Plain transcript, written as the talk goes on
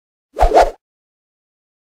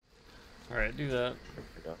Alright, do that. There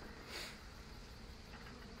we go.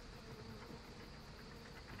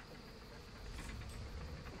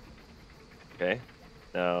 Okay.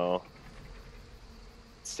 Now,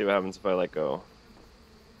 let's see what happens if I let go.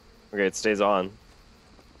 Okay, it stays on.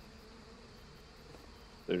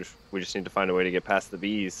 We just need to find a way to get past the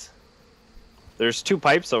bees. There's 2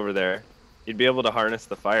 pipes over there. You'd be able to harness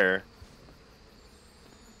the fire.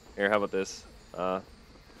 Here, how about this?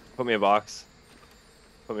 Put me a box.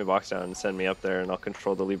 Put me a box down and send me up there, and I'll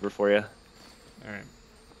control the lever for you.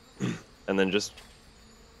 Alright. And then just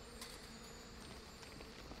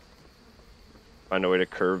find a way to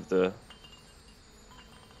curve the...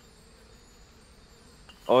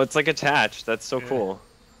 Oh, it's like attached. That's so cool.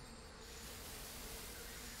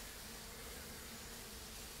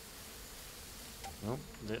 Oh,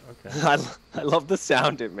 okay. I love the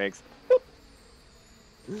sound it makes.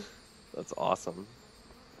 That's awesome.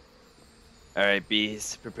 Alright,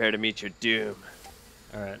 bees, prepare to meet your doom.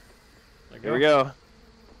 Alright. Here we go.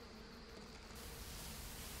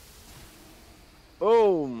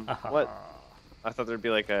 Boom! What? I thought there'd be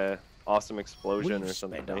like a awesome explosion or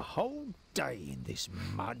something. We've spent a whole day in this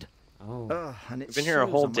mud. Oh. And it's been here a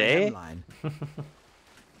whole day?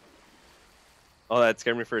 Oh, that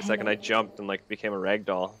scared me for a second. I jumped and like became a rag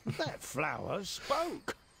doll. That flower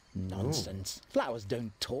spoke. Nonsense. Flowers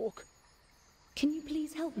don't talk. Can you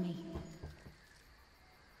please help me?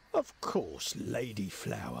 Of course, Lady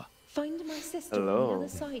Flower. Find my sister Hello. on the other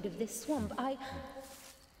side of this swamp.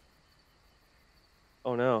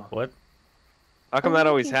 Oh no. What? How come I'm that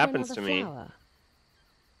always looking for happens to another me? flower.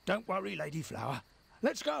 Don't worry, Lady Flower.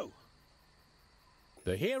 Let's go.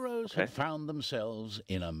 The heroes had found themselves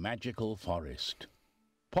in a magical forest.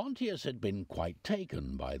 Pontius had been quite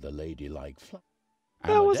taken by the ladylike flower.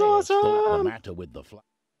 That was Amadeus thought the awesome! matter with the flower.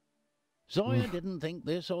 Zoya didn't think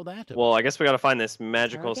this or that. Well, I guess we gotta find this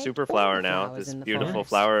magical Interrogate super all flower the now. flowers This in the beautiful forest.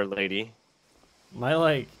 flower lady. My,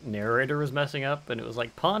 like, narrator was messing up, and it was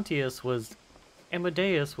like, Pontius was...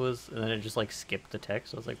 Amadeus was... And then it just, like, skipped the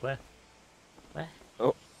text. I was like, what? What?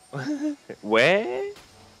 Oh. Where?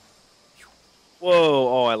 Whoa,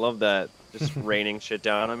 oh, I love that. Just raining shit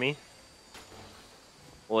down on me.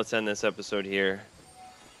 Well, let's end this episode here.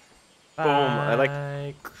 Boom. I like...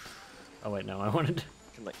 Oh, wait, no, I wanted...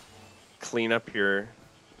 Can, like, clean up your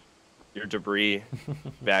debris.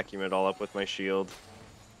 Vacuum it all up with my shield.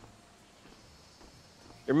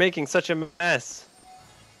 You're making such a mess.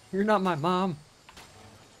 You're not my mom.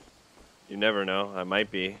 You never know. I might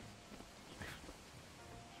be.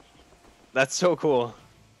 That's so cool.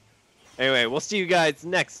 Anyway, we'll see you guys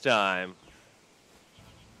next time.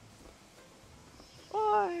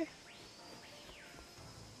 Bye.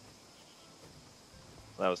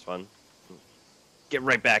 That was fun. Get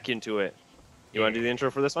right back into it. You want to do the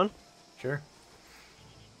intro for this one? Sure.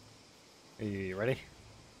 Are you ready?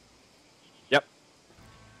 Yep.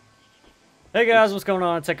 Hey guys, what's going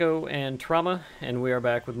on? It's Echo and Trauma, and we are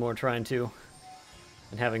back with more Trine 2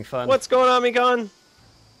 and having fun. What's going on, Mikon?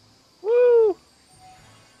 Woo!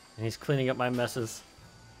 And he's cleaning up my messes.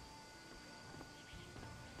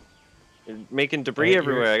 You're making debris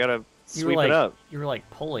everywhere. I gotta sweep it up. You were like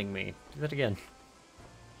pulling me. Do that again.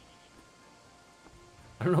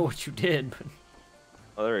 I don't know what you did, but...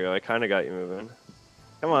 Oh, there we go. I kind of got you moving.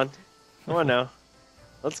 Come on. Come on now.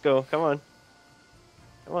 Let's go. Come on.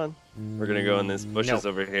 Come on. We're gonna go in these bushes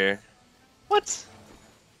over here. What?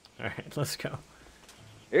 Alright, let's go.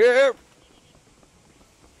 Here.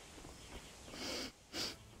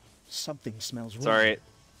 Something smells wrong. Sorry.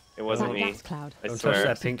 It wasn't That me. gas cloud. I Don't swear. touch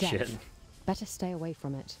that pink Death. shit. Better stay away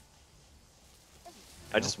from it.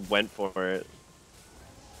 I just went for it.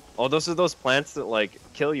 Oh, those are those plants that like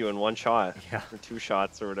kill you in one shot. Yeah. Or 2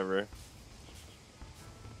 shots or whatever.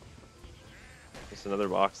 There's another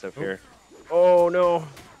box up here. Oh no.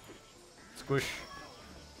 Squish.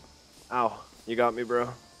 Ow. You got me, bro.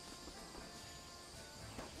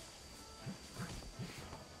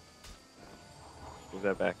 Move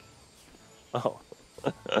that back. Oh.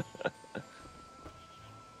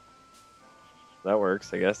 That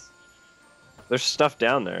works, I guess. There's stuff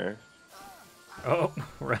down there. Oh,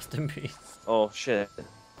 rest in peace. Oh, shit.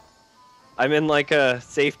 I'm in like a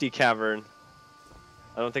safety cavern.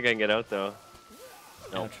 I don't think I can get out though.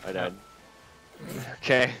 Nope, I died.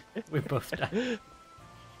 Okay. We both died.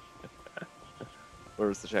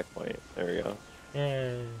 Where's the checkpoint? There we go.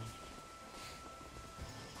 Yay.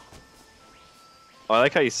 Oh, I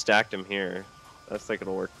like how you stacked them here. That's like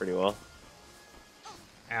it'll work pretty well.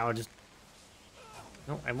 Ow, just...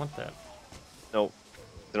 No, I want that. Nope.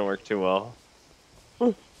 Didn't work too well.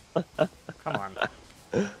 Come on.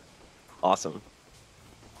 Awesome.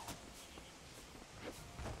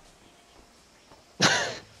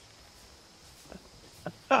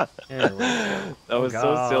 There we go. That was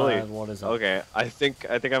so silly. What is up? Okay, I think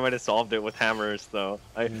I might have solved it with hammers though.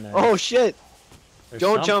 Nice. Oh shit! There's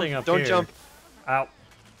Don't jump! something up Don't here. jump! Ow.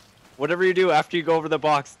 Whatever you do after you go over the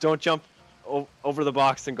box, don't jump over the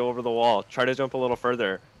box and go over the wall. Try to jump a little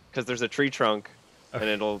further, because there's a tree trunk, and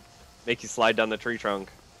it'll make you slide down the tree trunk.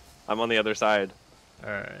 I'm on the other side.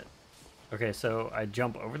 Alright. Okay, so I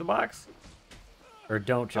jump over the box? Or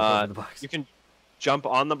don't jump over the box? You can jump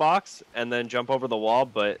on the box, and then jump over the wall,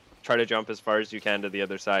 but try to jump as far as you can to the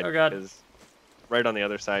other side. Oh god. Because right on the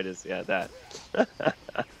other side is, yeah, that.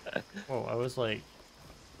 Whoa, I was like,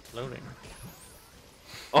 loading.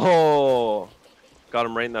 Oh! Got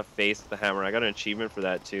him right in the face with the hammer. I got an achievement for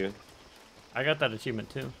that, too. I got that achievement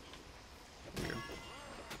too. Weird.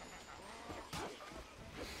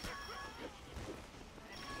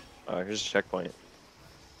 Oh, here's a checkpoint.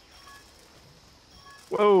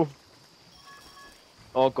 Whoa!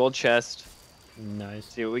 Oh, gold chest. Nice.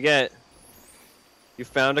 See what we get. You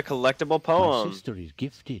found a collectible My poem. sister is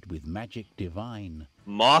gifted with magic divine.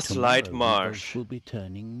 Mosslight Tomorrow we Marsh. both will be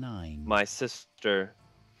turning 9. My sister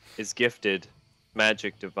is gifted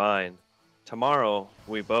magic divine. Tomorrow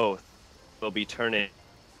we both will be turning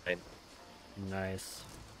 9. Nice.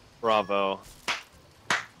 Bravo.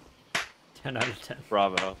 10 out of 10.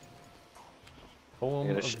 Bravo.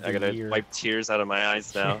 Poem of I the gotta year. wipe tears out of my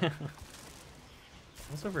eyes now.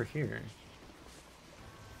 What's over here?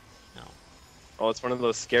 No. Oh, it's one of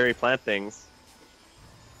those scary plant things.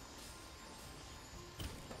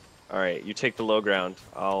 Alright, you take the low ground.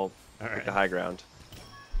 I'll take the high ground.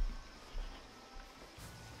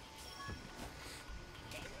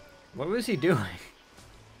 What was he doing?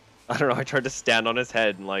 I don't know, I tried to stand on his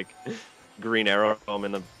head and like green arrow him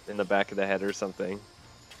in the back of the head or something.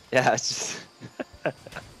 Yeah, it's just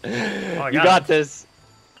Oh, you got this.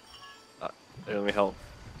 Here, let me help.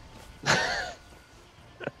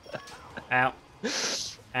 Ow.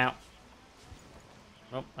 Ow.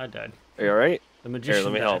 Oh, I died. Are you alright? The magician Here,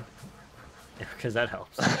 let me died. help. Yeah, because that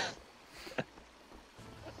helps.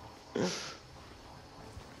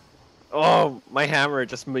 Oh, my hammer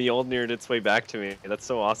just Mjolnired its way back to me. That's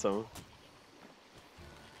so awesome.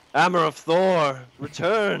 Hammer of Thor,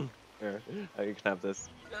 return! Here, you can have this.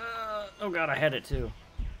 Oh god, I had it too.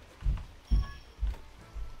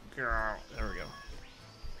 Girl, there we go.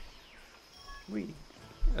 Wee.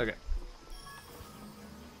 Okay.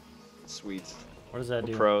 Sweet. What does that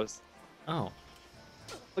do? Pros. Oh.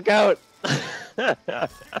 Look out!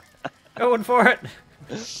 Going for it!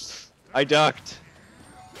 I ducked.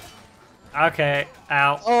 Okay.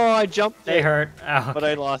 Ow. Oh, I jumped. They it, hurt. Ow. but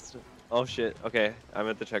I lost it. Oh shit. Okay, I'm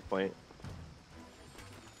at the checkpoint.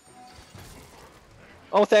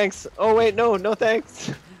 Oh, thanks. Oh wait, no, no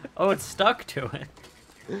thanks. Oh, it's stuck to it.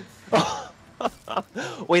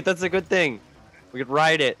 Wait, that's a good thing. We could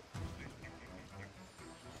ride it.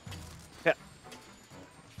 Yeah.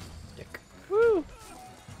 Dick. Woo.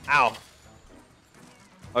 Ow.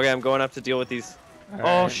 Okay, I'm going up to deal with these. Oh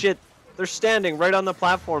Alright. shit. They're standing right on the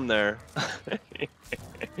platform there.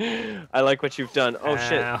 I like what you've done. Oh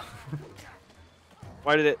shit. Ow.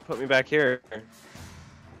 Why did it put me back here?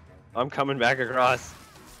 I'm coming back across.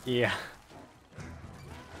 Yeah.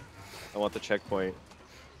 I want the checkpoint.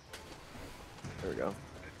 There we go.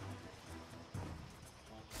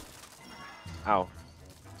 Ow.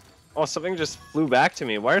 Oh, something just flew back to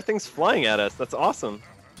me. Why are things flying at us? That's awesome.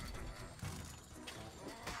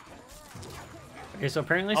 Okay, so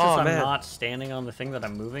apparently since Oh, I'm man. not standing on the thing that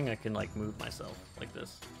I'm moving, I can like move myself like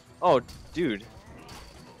this. Oh, dude.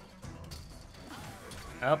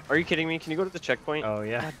 Up. Are you kidding me? Can you go to the checkpoint? Oh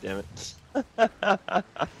yeah. God damn it.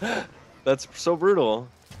 That's so brutal.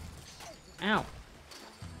 Ow.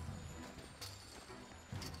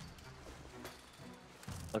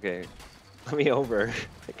 Okay. Let me over.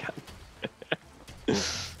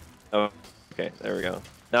 Oh, okay. There we go.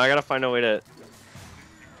 Now I gotta find a way to...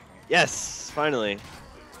 Yes! Finally.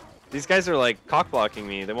 These guys are like cock blocking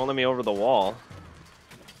me. They won't let me over the wall.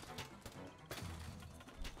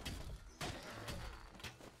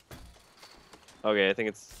 Okay, I think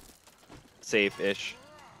it's safe-ish.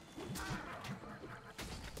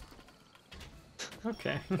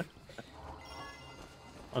 Okay.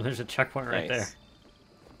 Oh, there's a checkpoint right there. Nice.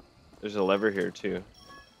 There's a lever here too.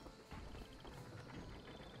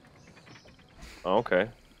 Oh, okay.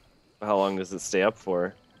 How long does it stay up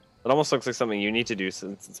for? It almost looks like something you need to do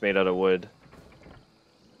since it's made out of wood.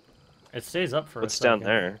 It stays up for What's a down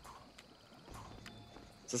second. there?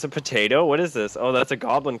 Is this a potato? What is this? Oh, that's a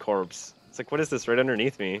goblin corpse. It's like, what is this right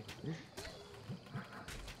underneath me?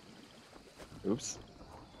 Oops.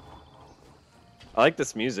 I like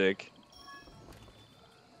this music.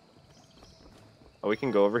 Oh, we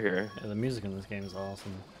can go over here. Yeah, the music in this game is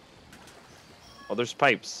awesome. Oh, there's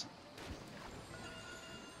pipes.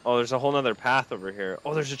 Oh, there's a whole nother path over here.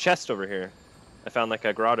 Oh, there's a chest over here. I found like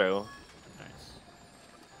a grotto. Nice.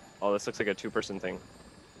 Oh, this looks like a 2-person thing.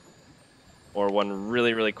 Or one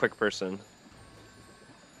really, really quick person.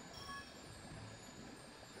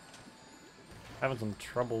 Having some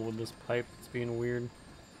trouble with this pipe. It's being weird.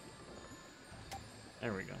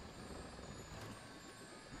 There we go.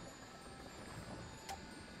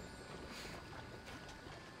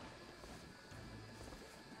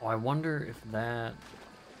 Oh, I wonder if that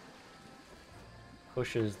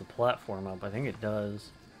pushes the platform up. I think it does.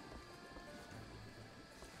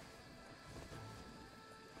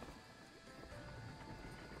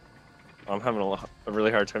 I'm having a really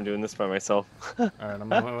hard time doing this by myself. Alright, I'm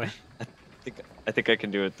on my way. I think I can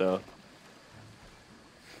do it though.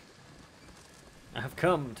 I have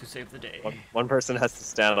come to save the day. One person has to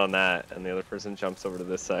stand on that, and the other person jumps over to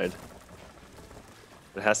this side.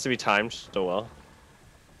 It has to be timed so well.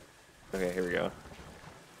 Okay, here we go.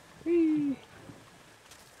 Whee!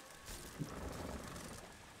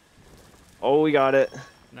 Oh, we got it.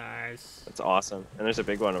 Nice. That's awesome. And there's a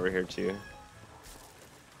big one over here too.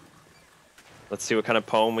 Let's see what kind of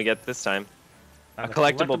poem we get this time. A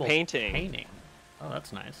collectible painting. Painting. Oh,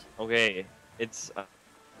 that's nice. Okay, it's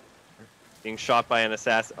being shot by an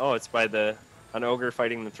assassin. Oh, it's by an ogre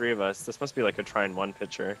fighting the 3 of us. This must be like a Trine 1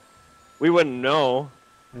 picture. We wouldn't know.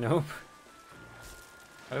 Nope.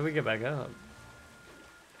 How do we get back up?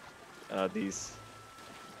 These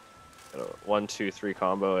 1, 2, 3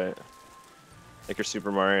 combo it. Like your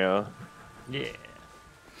Super Mario. Yeah.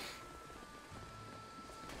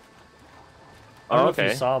 I Oh, don't know okay.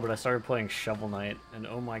 if you saw, but I started playing Shovel Knight, and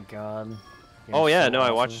oh my god. Oh yeah, so no, I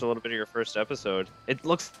awesome. watched a little bit of your first episode. It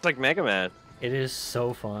looks like Mega Man. It is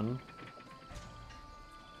so fun.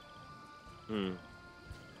 Hmm.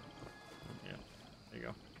 Yeah. There you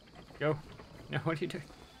go. Go. No, what are you doing?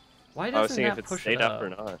 Why I was doesn't seeing that if it push stayed it up or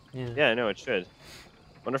not. Yeah. Yeah, I know it should.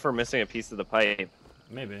 Wonder if we're missing a piece of the pipe,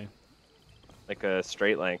 Maybe. like a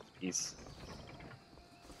straight length piece.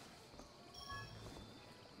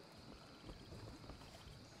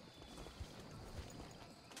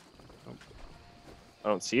 I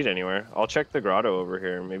don't see it anywhere. I'll check the grotto over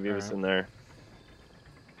here. Maybe it was Alright. in there.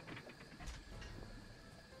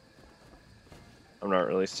 I'm not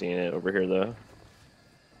really seeing it over here though.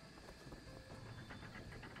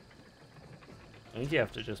 I think you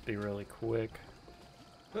have to just be really quick.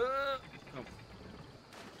 Oh.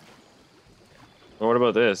 Well, what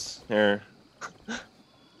about this? Here.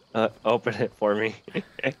 Open it for me.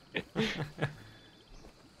 I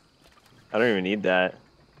don't even need that.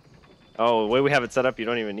 Oh, the way we have it set up, you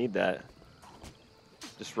don't even need that.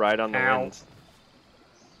 Just ride on the Ow. wind.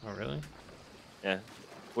 Oh, really? Yeah.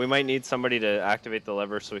 We might need somebody to activate the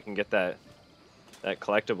lever so we can get that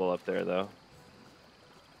collectible up there, though.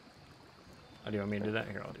 Oh, do you want me to do that?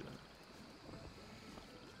 Here, I'll do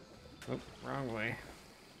that. Oh, wrong way.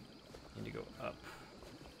 Need to go up.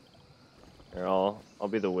 Here, I'll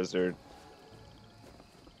be the wizard.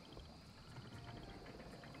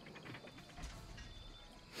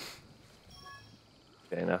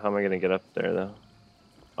 Okay, now how am I gonna get up there, though?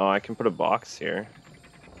 Oh, I can put a box here.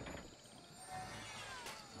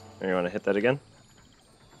 Here, you want to hit that again?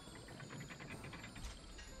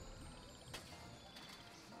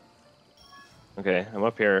 Okay, I'm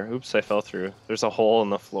up here. Oops, I fell through. There's a hole in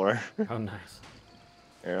the floor. Oh, nice.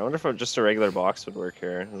 Here, I wonder if just a regular box would work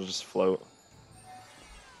here. It'll just float.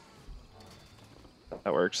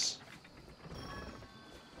 That works.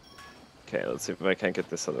 Okay, let's see if I can't get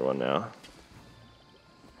this other one now.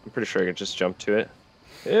 I'm pretty sure I could just jump to it.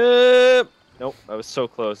 Yep. Nope, I was so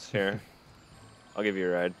close. Here, I'll give you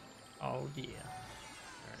a ride. Oh, yeah.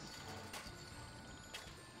 Alright.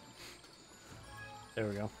 There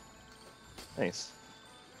we go. Nice.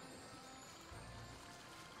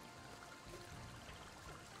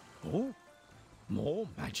 Oh, more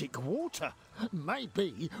magic water.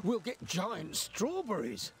 Maybe we'll get giant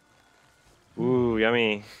strawberries. Ooh,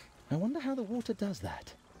 yummy. I wonder how the water does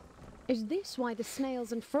that. Is this why the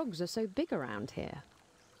snails and frogs are so big around here?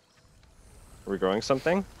 Are we growing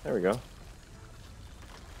something? There we go.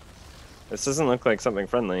 This doesn't look like something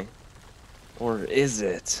friendly. Or is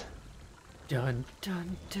it? Dun,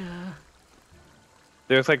 dun, dun.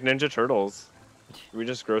 They look like Ninja Turtles. Should we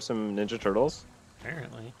just grow some Ninja Turtles?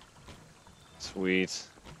 Apparently. Sweet.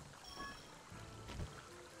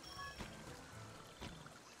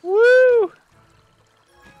 Woo!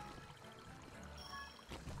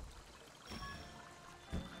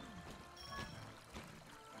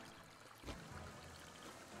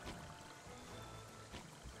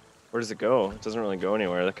 Where does it go? It doesn't really go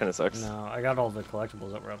anywhere. That kind of sucks. No, I got all the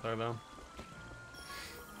collectibles that were up there though.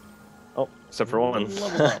 Oh, except for one.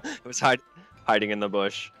 It was hiding in the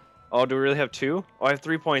bush. Oh, do we really have 2? Oh, I have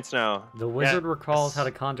 3 points now. The wizard recalls how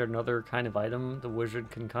to conjure another kind of item. The wizard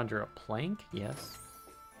can conjure a plank? Yes.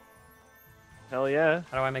 Hell yeah.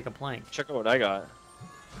 How do I make a plank? Check out what I got.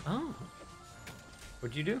 Oh.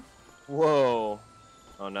 What'd you do? Whoa.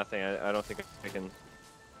 Oh, nothing. I don't think I can...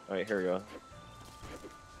 Alright, here we go.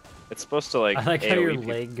 It's supposed to, like, I like how your AoE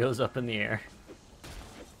people. leg goes up in the air.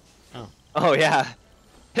 Oh. Oh, yeah.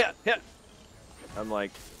 Yeah, yeah. I'm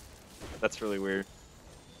like... That's really weird.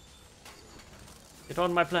 Get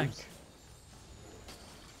on my plank.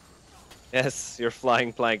 Yes, you're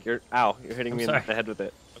flying plank. Ow, you're hitting me in the head with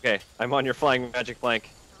it. Okay, I'm on your flying magic plank.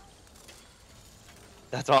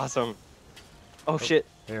 That's awesome. Oh, shit.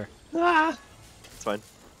 Here. Ah! It's fine.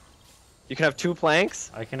 You can have 2 planks?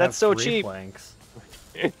 I can That's have so 3 cheap. planks.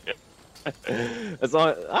 As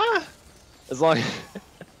long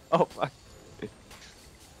Oh, fuck.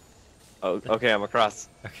 Oh, okay, I'm across.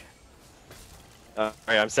 Okay. Alright,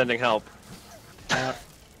 I'm sending help.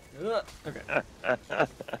 Okay.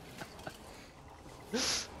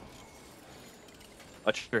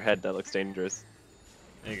 Watch your head, that looks dangerous.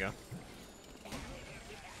 There you go.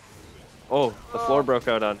 Oh, the floor broke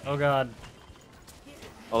out on. Oh god.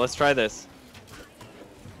 Oh, let's try this.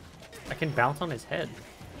 I can bounce on his head.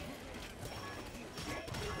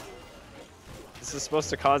 This is supposed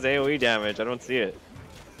to cause AoE damage. I don't see it.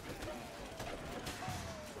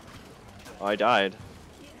 Oh, I died.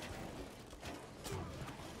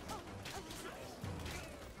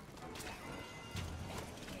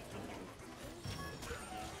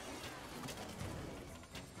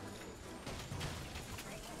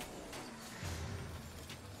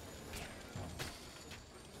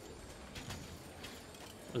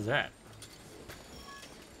 What is that?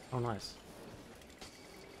 Oh, nice.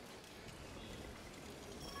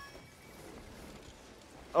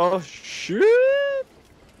 Oh, shit!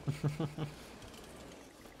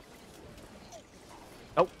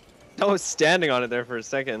 Oh, I was standing on it there for a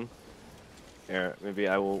second. Here, maybe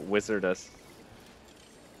I will wizard us.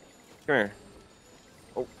 Come here.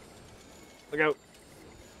 Oh, look out!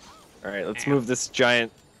 All right, let's move this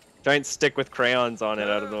giant stick with crayons on it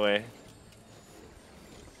out of the way.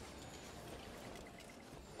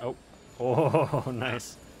 Oh. Oh,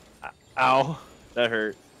 nice. Ow, that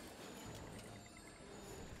hurt.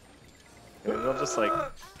 Maybe I'll just like.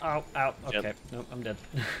 Ow, ow. Okay. Yep. Nope, I'm dead.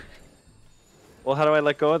 Well, how do I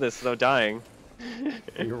let go of this without dying?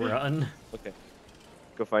 You run. Okay.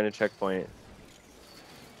 Go find a checkpoint.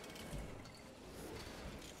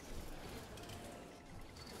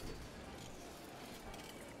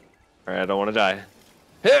 Alright, I don't want to die.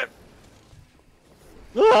 Hit!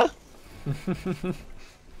 Ah!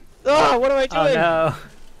 Ah, what am I doing? Oh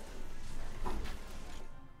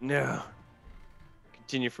no. No.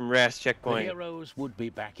 Continue from rest The checkpoint. heroes would be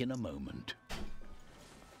back in a moment.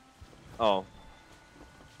 Oh.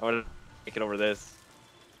 I want to take it over this.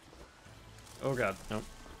 Oh god. Nope.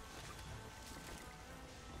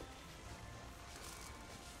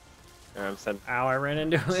 Alright, I'm sent. Ow, I ran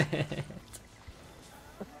into it.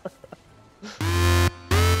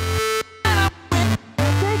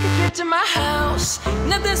 Take a trip to my house,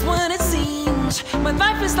 nothing's what it seems. My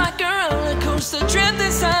life is like a roller coaster trip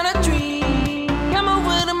inside a dream. Come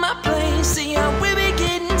over to my place, see how we be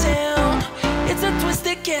getting down. It's a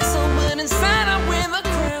twisted castle, but inside I'm with a